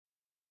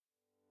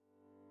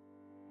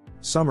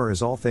Summer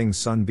is all things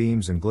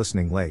sunbeams and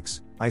glistening lakes,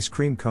 ice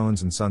cream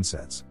cones and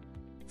sunsets.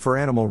 For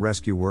animal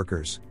rescue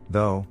workers,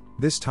 though,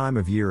 this time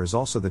of year is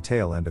also the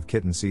tail end of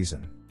kitten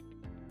season.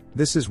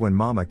 This is when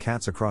mama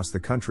cats across the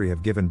country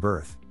have given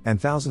birth, and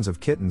thousands of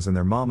kittens and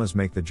their mamas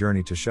make the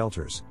journey to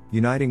shelters,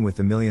 uniting with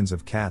the millions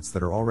of cats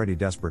that are already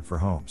desperate for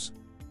homes.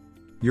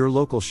 Your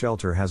local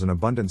shelter has an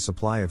abundant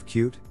supply of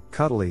cute,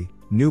 cuddly,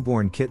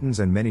 newborn kittens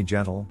and many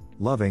gentle,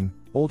 loving,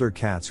 older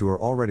cats who are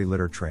already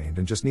litter trained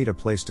and just need a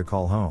place to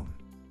call home.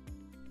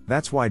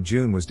 That's why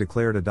June was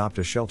declared Adopt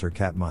a Shelter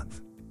Cat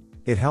Month.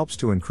 It helps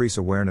to increase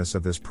awareness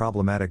of this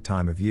problematic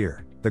time of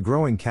year, the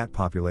growing cat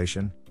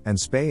population, and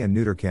spay and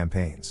neuter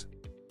campaigns.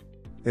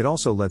 It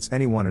also lets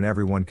anyone and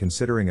everyone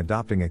considering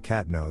adopting a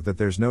cat know that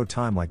there's no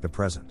time like the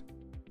present.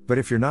 But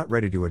if you're not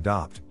ready to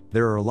adopt,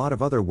 there are a lot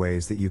of other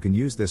ways that you can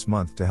use this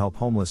month to help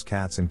homeless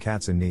cats and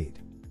cats in need.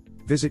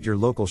 Visit your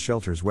local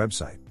shelter's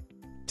website.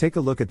 Take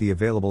a look at the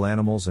available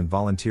animals and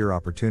volunteer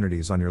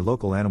opportunities on your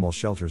local animal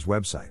shelter's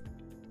website.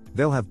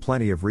 They'll have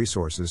plenty of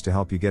resources to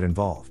help you get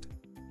involved.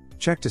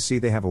 Check to see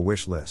they have a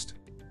wish list.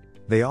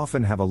 They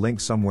often have a link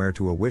somewhere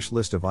to a wish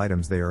list of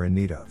items they are in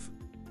need of.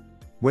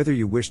 Whether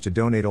you wish to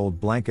donate old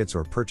blankets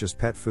or purchase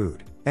pet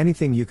food,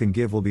 anything you can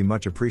give will be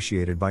much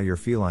appreciated by your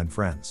feline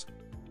friends.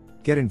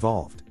 Get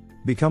involved,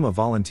 become a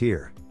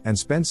volunteer, and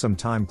spend some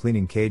time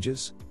cleaning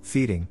cages,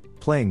 feeding,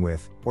 playing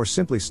with, or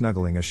simply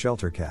snuggling a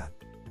shelter cat.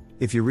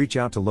 If you reach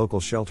out to local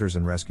shelters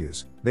and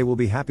rescues, they will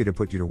be happy to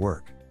put you to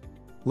work.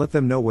 Let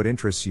them know what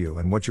interests you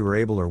and what you are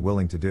able or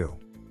willing to do.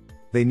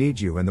 They need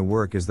you, and the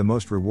work is the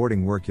most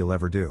rewarding work you'll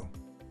ever do.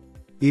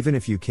 Even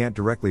if you can't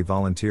directly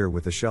volunteer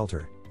with the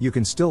shelter, you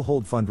can still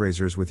hold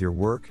fundraisers with your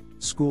work,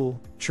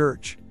 school,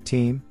 church,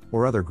 team,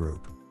 or other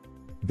group.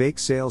 Bake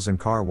sales and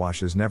car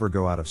washes never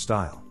go out of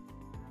style.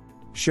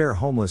 Share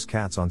homeless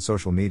cats on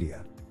social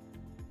media.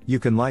 You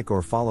can like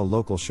or follow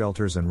local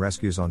shelters and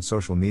rescues on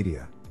social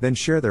media, then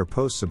share their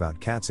posts about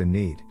cats in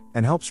need,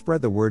 and help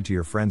spread the word to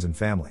your friends and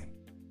family.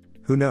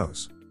 Who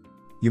knows?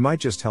 You might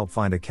just help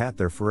find a cat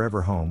their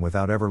forever home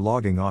without ever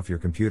logging off your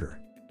computer.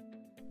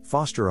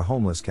 Foster a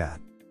homeless cat.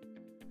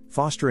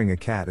 Fostering a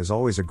cat is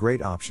always a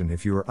great option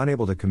if you are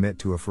unable to commit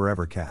to a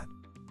forever cat.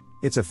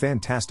 It's a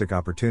fantastic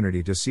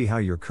opportunity to see how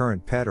your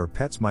current pet or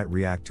pets might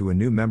react to a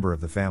new member of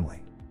the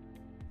family.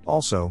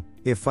 Also,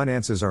 if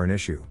finances are an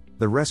issue,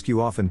 the rescue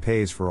often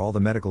pays for all the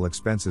medical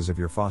expenses of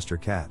your foster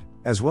cat,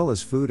 as well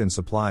as food and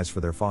supplies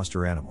for their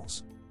foster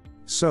animals.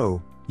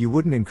 So, you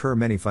wouldn't incur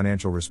many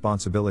financial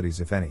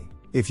responsibilities if any.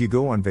 If you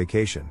go on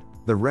vacation,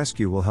 the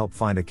rescue will help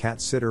find a cat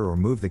sitter or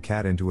move the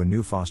cat into a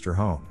new foster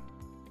home.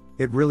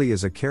 It really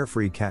is a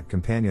carefree cat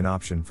companion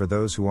option for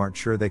those who aren't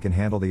sure they can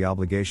handle the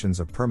obligations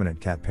of permanent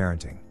cat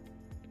parenting.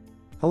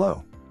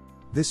 Hello.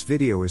 This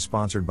video is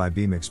sponsored by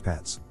Bmix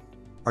Pets.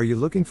 Are you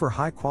looking for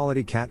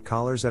high-quality cat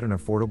collars at an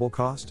affordable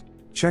cost?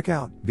 Check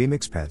out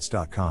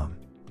bmixpets.com.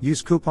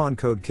 Use coupon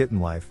code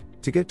KittenLife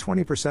to get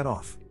 20%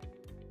 off.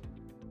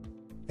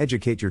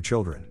 Educate your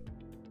children.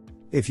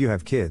 If you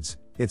have kids,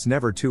 it's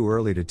never too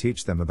early to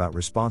teach them about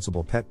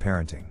responsible pet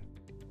parenting.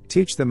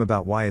 Teach them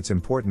about why it's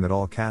important that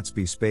all cats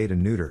be spayed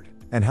and neutered,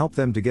 and help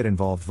them to get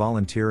involved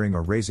volunteering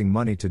or raising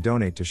money to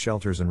donate to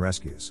shelters and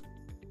rescues.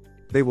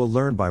 They will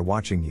learn by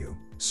watching you,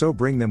 so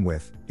bring them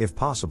with, if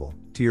possible,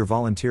 to your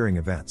volunteering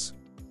events.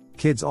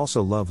 Kids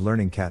also love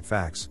learning cat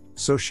facts,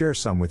 so share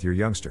some with your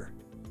youngster.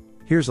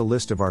 Here's a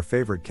list of our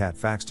favorite cat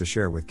facts to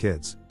share with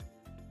kids.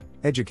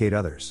 Educate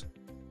others.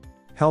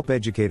 Help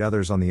educate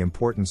others on the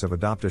importance of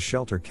Adopt a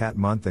Shelter Cat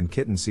Month and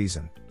kitten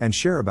season, and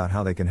share about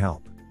how they can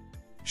help.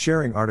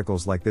 Sharing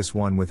articles like this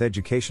one with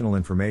educational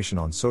information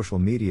on social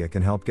media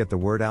can help get the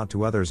word out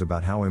to others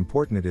about how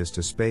important it is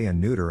to spay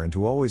and neuter and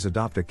to always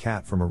adopt a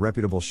cat from a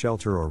reputable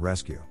shelter or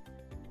rescue.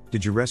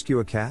 Did you rescue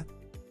a cat?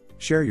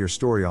 Share your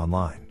story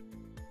online.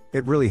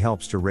 It really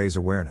helps to raise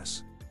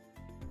awareness.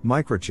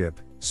 Microchip,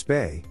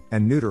 spay,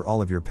 and neuter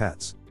all of your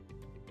pets.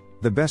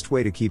 The best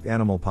way to keep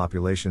animal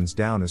populations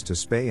down is to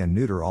spay and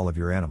neuter all of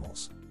your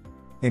animals.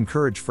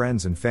 Encourage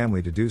friends and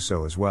family to do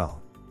so as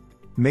well.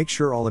 Make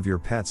sure all of your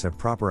pets have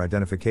proper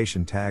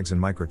identification tags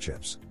and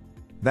microchips.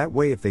 That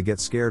way if they get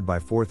scared by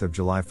 4th of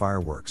July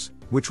fireworks,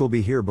 which will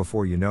be here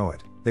before you know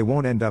it, they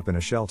won't end up in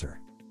a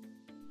shelter.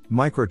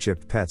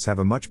 Microchipped pets have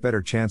a much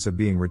better chance of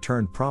being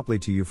returned promptly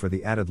to you for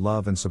the added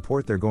love and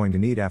support they're going to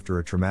need after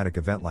a traumatic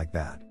event like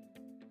that.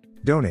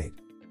 Donate.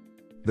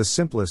 The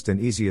simplest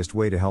and easiest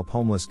way to help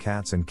homeless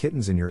cats and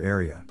kittens in your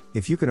area,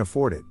 if you can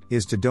afford it,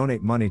 is to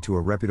donate money to a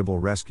reputable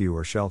rescue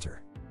or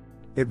shelter.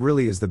 It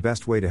really is the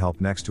best way to help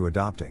next to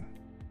adopting.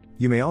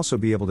 You may also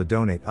be able to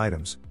donate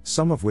items,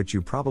 some of which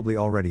you probably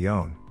already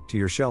own, to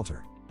your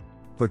shelter.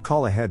 But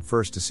call ahead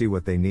first to see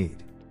what they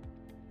need.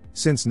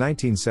 Since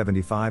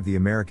 1975, the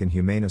American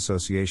Humane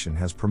Association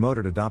has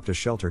promoted Adopt a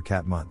Shelter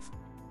Cat Month.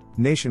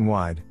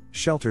 Nationwide,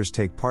 shelters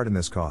take part in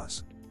this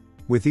cause.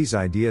 With these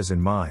ideas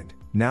in mind,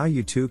 now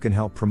you too can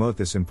help promote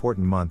this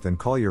important month and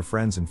call your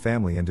friends and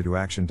family into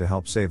action to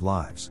help save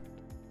lives.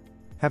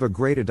 Have a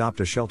great Adopt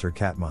a Shelter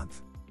Cat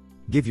Month.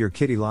 Give your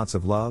kitty lots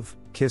of love,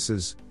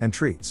 kisses, and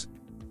treats.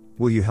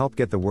 Will you help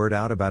get the word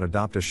out about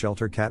Adopt a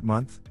Shelter Cat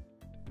Month?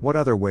 What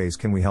other ways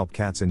can we help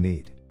cats in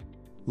need?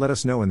 Let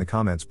us know in the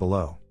comments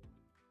below.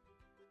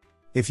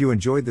 If you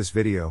enjoyed this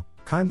video,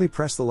 kindly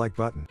press the like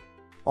button.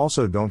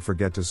 Also, don't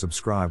forget to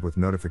subscribe with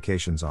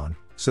notifications on,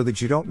 so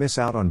that you don't miss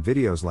out on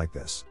videos like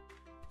this.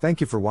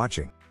 Thank you for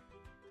watching.